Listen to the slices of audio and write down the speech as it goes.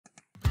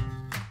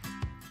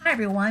Hi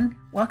everyone,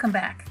 welcome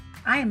back.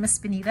 I am Miss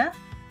Benita.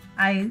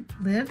 I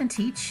live and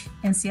teach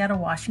in Seattle,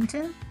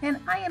 Washington, and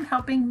I am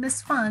helping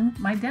Miss Fung,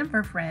 my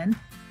Denver friend,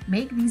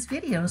 make these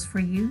videos for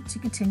you to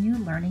continue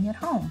learning at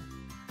home.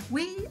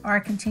 We are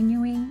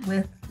continuing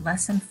with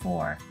Lesson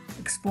 4,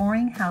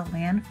 exploring how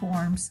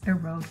landforms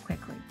erode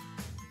quickly.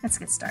 Let's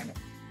get started.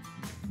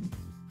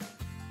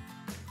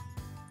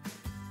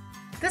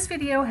 This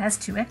video has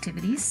 2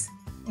 activities,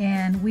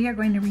 and we are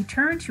going to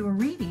return to a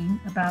reading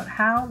about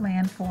how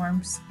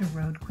landforms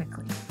erode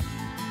quickly.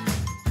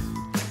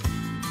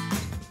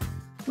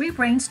 We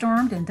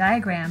brainstormed and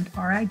diagrammed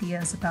our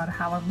ideas about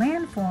how a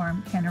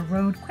landform can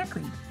erode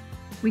quickly.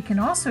 We can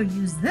also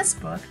use this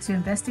book to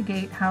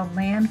investigate how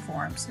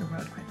landforms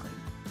erode quickly.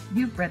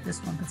 You've read this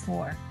one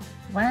before.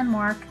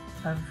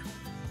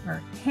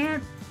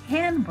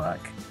 Handbook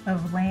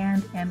of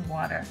Land and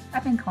Water.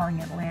 I've been calling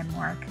it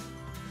Landmark.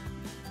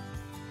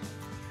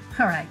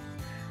 All right.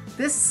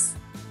 This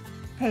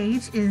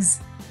page is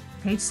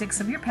page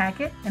 6 of your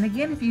packet. And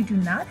again, if you do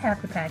not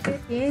have the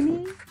packet,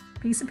 any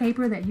piece of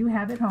paper that you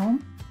have at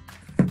home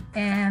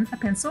and a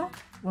pencil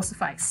will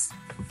suffice.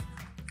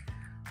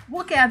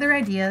 We'll gather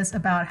ideas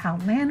about how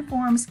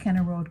landforms can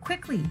erode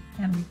quickly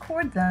and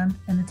record them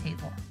in the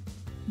table.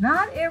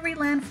 Not every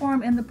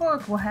landform in the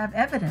book will have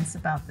evidence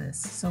about this,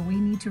 so we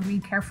need to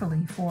read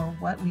carefully for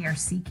what we are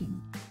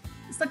seeking.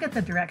 Let's look at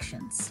the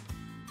directions.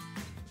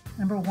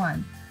 Number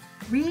 1,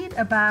 read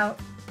about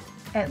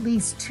at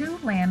least 2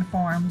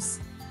 landforms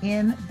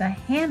in the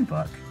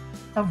Handbook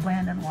of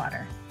Land and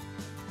Water.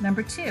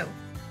 Number 2,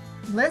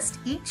 list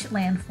each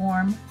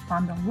landform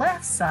on the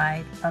left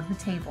side of the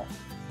table.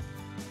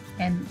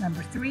 And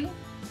number 3,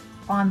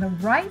 on the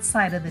right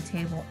side of the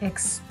table,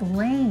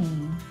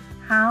 explain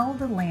how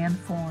the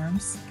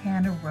landforms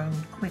can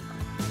erode quickly.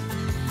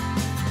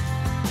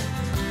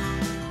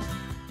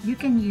 You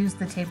can use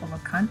the table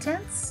of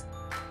contents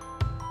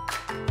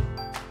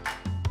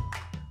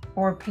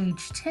or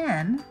page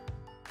 10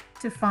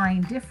 to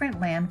find different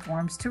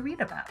landforms to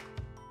read about.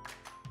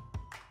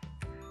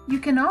 You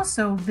can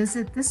also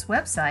visit this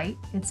website.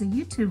 It's a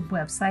YouTube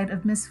website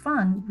of Miss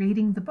Fung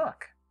reading the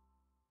book.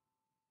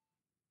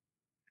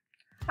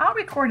 I'll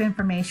record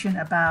information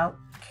about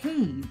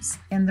caves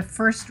in the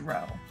first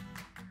row.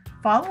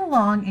 Follow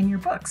along in your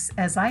books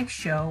as I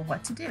show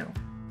what to do.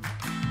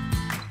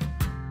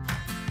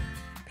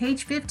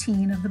 Page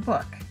 15 of the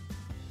book.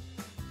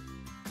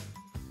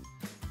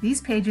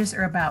 These pages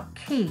are about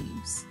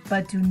caves,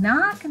 but do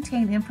not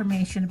contain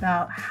information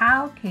about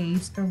how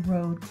caves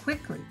erode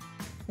quickly.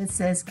 It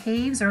says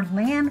caves are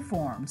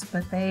landforms,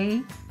 but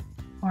they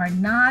are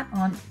not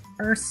on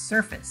Earth's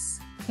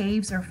surface.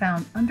 Caves are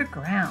found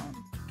underground.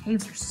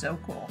 Caves are so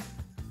cool.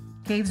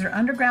 Caves are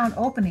underground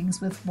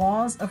openings with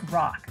walls of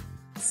rock.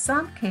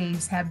 Some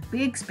caves have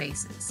big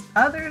spaces.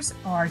 Others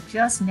are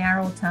just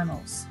narrow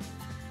tunnels.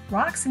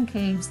 Rocks in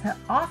caves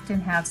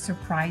often have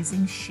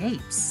surprising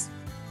shapes.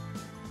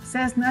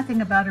 Says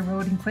nothing about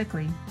eroding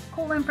quickly.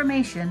 Cool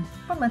information,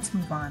 but let's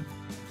move on.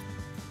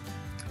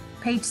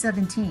 Page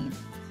 17.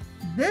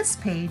 This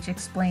page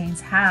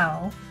explains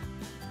how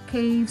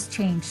caves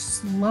change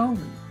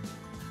slowly.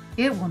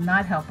 It will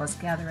not help us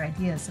gather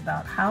ideas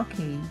about how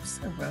caves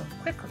erode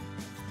quickly.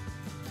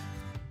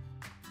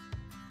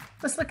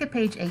 Let's look at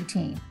page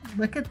 18.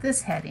 Look at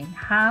this heading,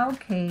 how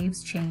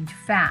caves change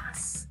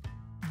fast.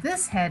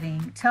 This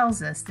heading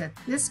tells us that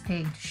this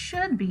page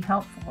should be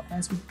helpful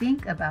as we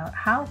think about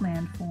how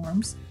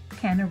landforms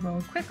can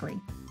erode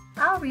quickly.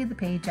 I'll read the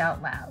page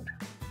out loud.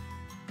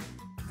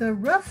 The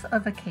roof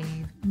of a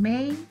cave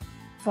may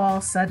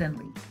fall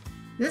suddenly.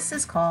 This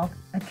is called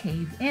a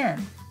cave-in.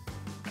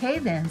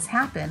 Cave-ins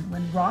happen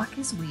when rock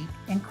is weak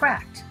and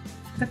cracked.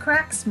 The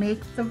cracks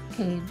make the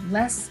cave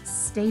less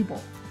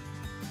stable.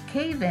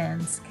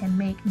 Cave-ins can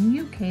make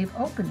new cave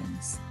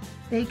openings.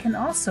 They can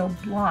also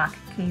block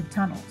cave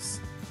tunnels.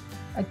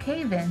 A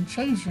cave-in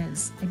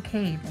changes a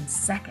cave in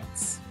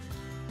seconds.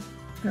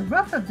 The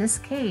roof of this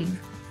cave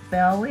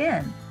fell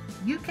in.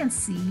 You can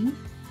see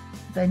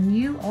the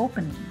new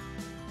opening.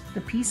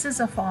 The pieces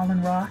of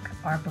fallen rock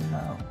are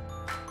below.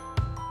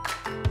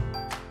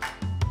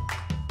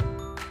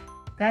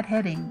 That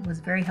heading was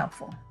very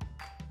helpful.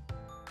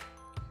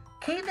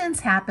 Cave-ins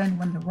happen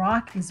when the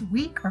rock is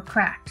weak or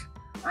cracked.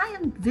 I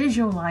am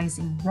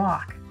visualizing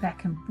rock that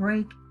can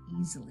break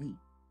easily.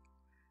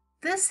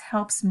 This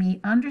helps me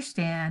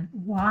understand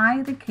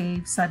why the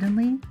cave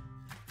suddenly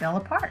fell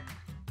apart.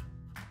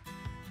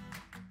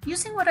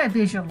 Using what I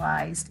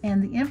visualized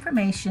and the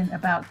information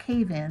about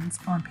cave-ins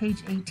on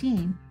page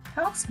 18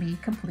 helps me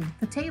complete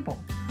the table.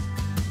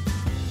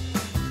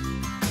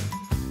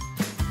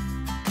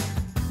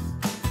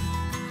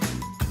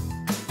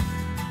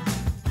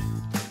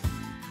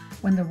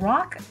 When the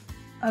rock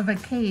of a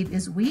cave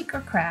is weak or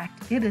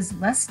cracked, it is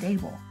less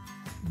stable.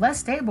 Less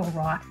stable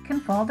rock can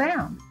fall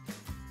down.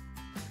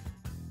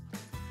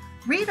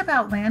 Read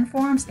about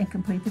landforms and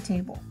complete the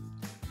table.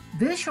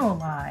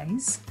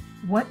 Visualize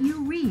what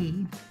you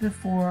read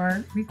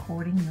before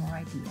recording your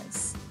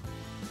ideas.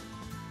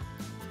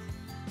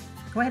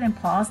 Go ahead and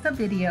pause the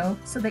video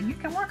so that you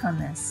can work on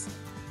this.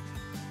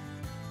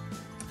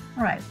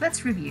 All right,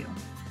 let's review.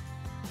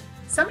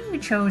 Some of you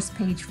chose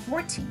page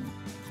 14.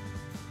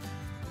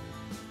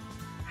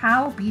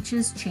 How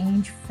beaches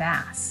change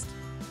fast.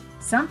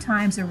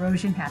 Sometimes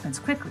erosion happens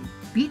quickly.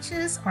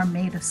 Beaches are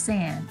made of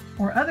sand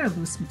or other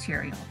loose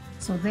material,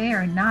 so they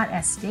are not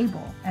as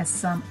stable as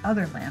some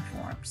other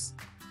landforms.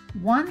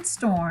 One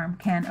storm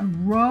can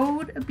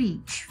erode a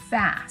beach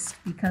fast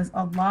because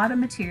a lot of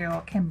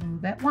material can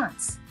move at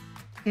once.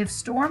 If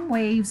storm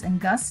waves and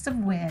gusts of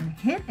wind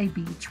hit a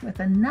beach with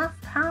enough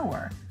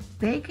power,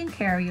 they can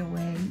carry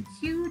away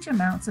huge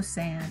amounts of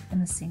sand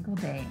in a single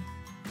day.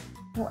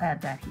 We'll add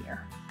that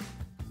here.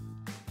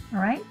 All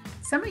right,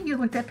 some of you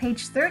looked at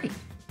page 30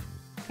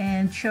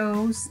 and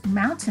chose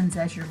mountains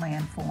as your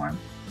landform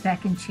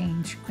that can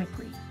change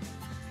quickly.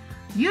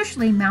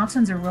 Usually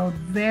mountains erode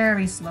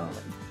very slowly.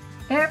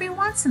 Every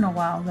once in a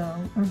while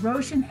though,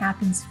 erosion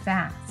happens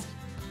fast.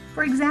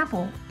 For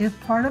example, if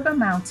part of a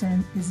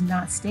mountain is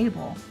not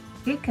stable,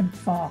 it can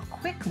fall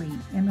quickly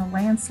in a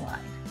landslide.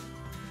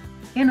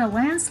 In a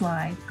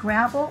landslide,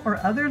 gravel or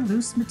other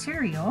loose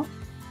material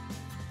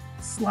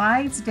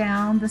slides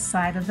down the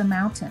side of the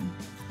mountain.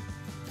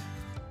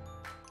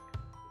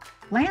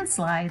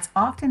 Landslides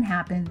often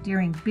happen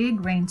during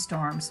big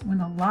rainstorms when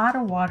a lot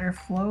of water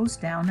flows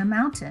down a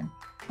mountain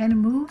and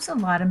moves a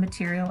lot of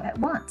material at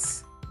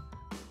once.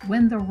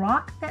 When the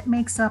rock that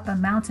makes up a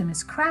mountain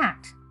is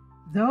cracked,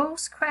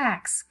 those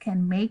cracks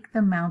can make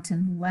the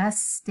mountain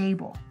less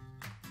stable.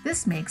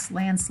 This makes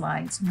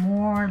landslides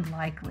more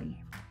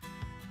likely.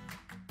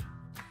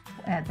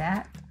 We'll add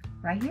that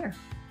right here.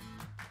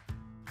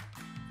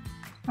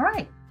 All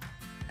right,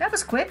 that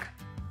was quick.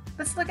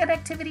 Let's look at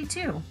activity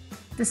 2,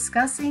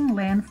 discussing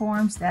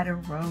landforms that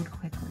erode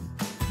quickly.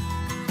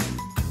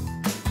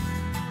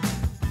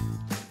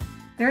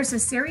 There's a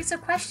series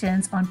of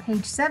questions on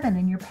page 7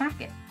 in your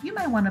packet. You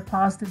might want to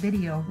pause the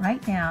video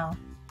right now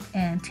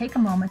and take a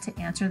moment to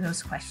answer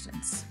those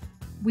questions.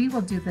 We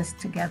will do this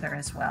together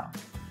as well.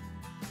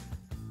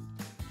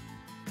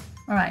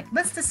 All right,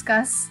 let's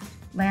discuss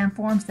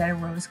landforms that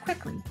erode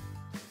quickly.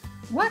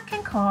 What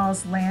can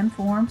cause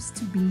landforms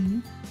to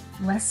be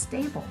less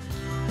stable?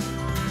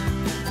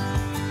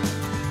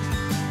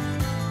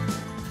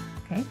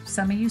 Okay,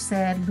 some of you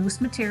said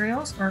loose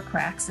materials or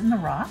cracks in the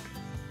rock.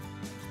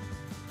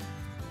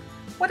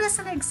 What is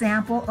an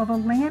example of a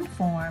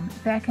landform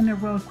that can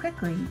erode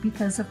quickly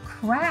because of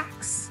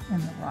cracks in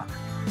the rock?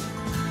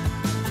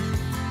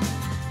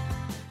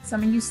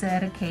 Some of you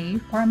said a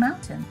cave or a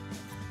mountain.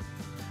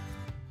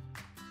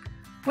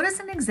 What is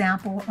an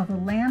example of a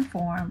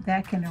landform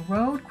that can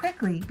erode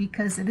quickly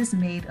because it is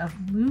made of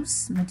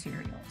loose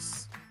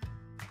materials?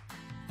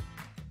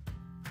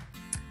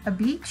 A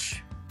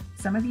beach.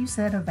 Some of you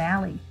said a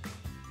valley.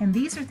 And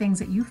these are things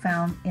that you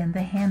found in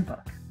the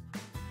handbook.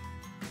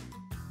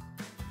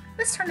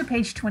 Let's turn to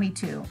page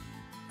 22.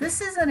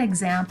 This is an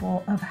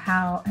example of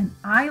how an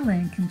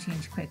island can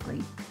change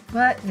quickly,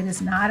 but it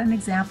is not an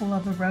example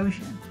of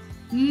erosion,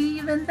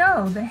 even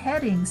though the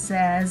heading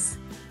says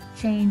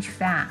change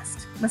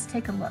fast. Let's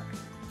take a look.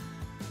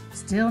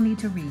 Still need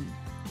to read.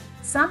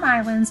 Some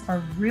islands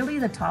are really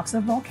the tops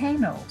of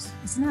volcanoes.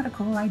 Isn't that a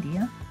cool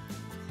idea?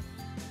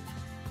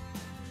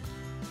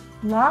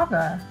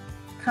 Lava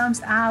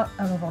comes out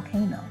of a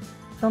volcano.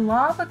 The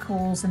lava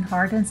cools and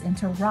hardens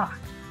into rock.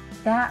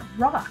 That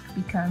rock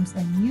becomes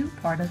a new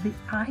part of the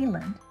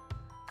island.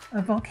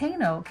 A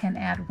volcano can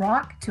add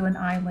rock to an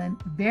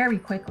island very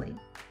quickly.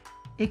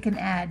 It can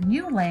add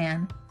new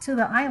land to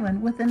the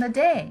island within a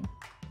day.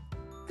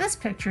 This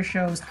picture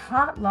shows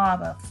hot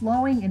lava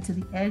flowing into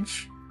the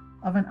edge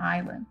of an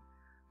island.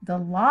 The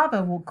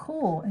lava will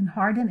cool and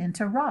harden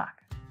into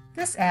rock.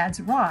 This adds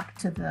rock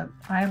to the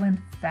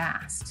island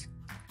fast.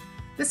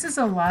 This is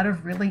a lot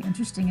of really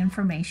interesting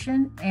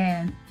information,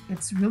 and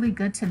it's really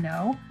good to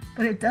know,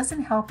 but it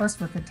doesn't help us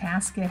with the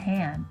task at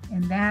hand,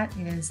 and that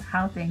is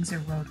how things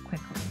erode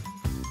quickly.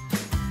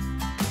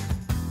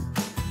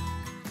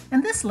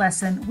 In this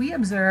lesson, we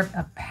observed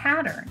a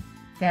pattern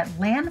that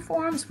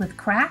landforms with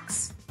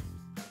cracks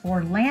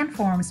or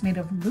landforms made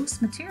of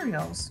loose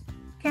materials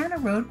can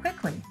erode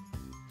quickly.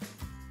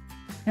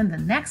 In the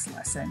next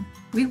lesson,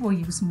 we will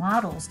use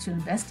models to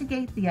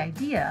investigate the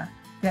idea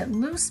that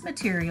loose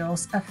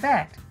materials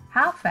affect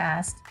how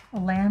fast a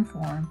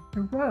landform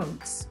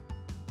erodes.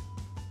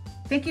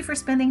 Thank you for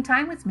spending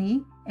time with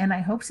me, and I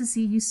hope to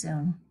see you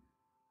soon.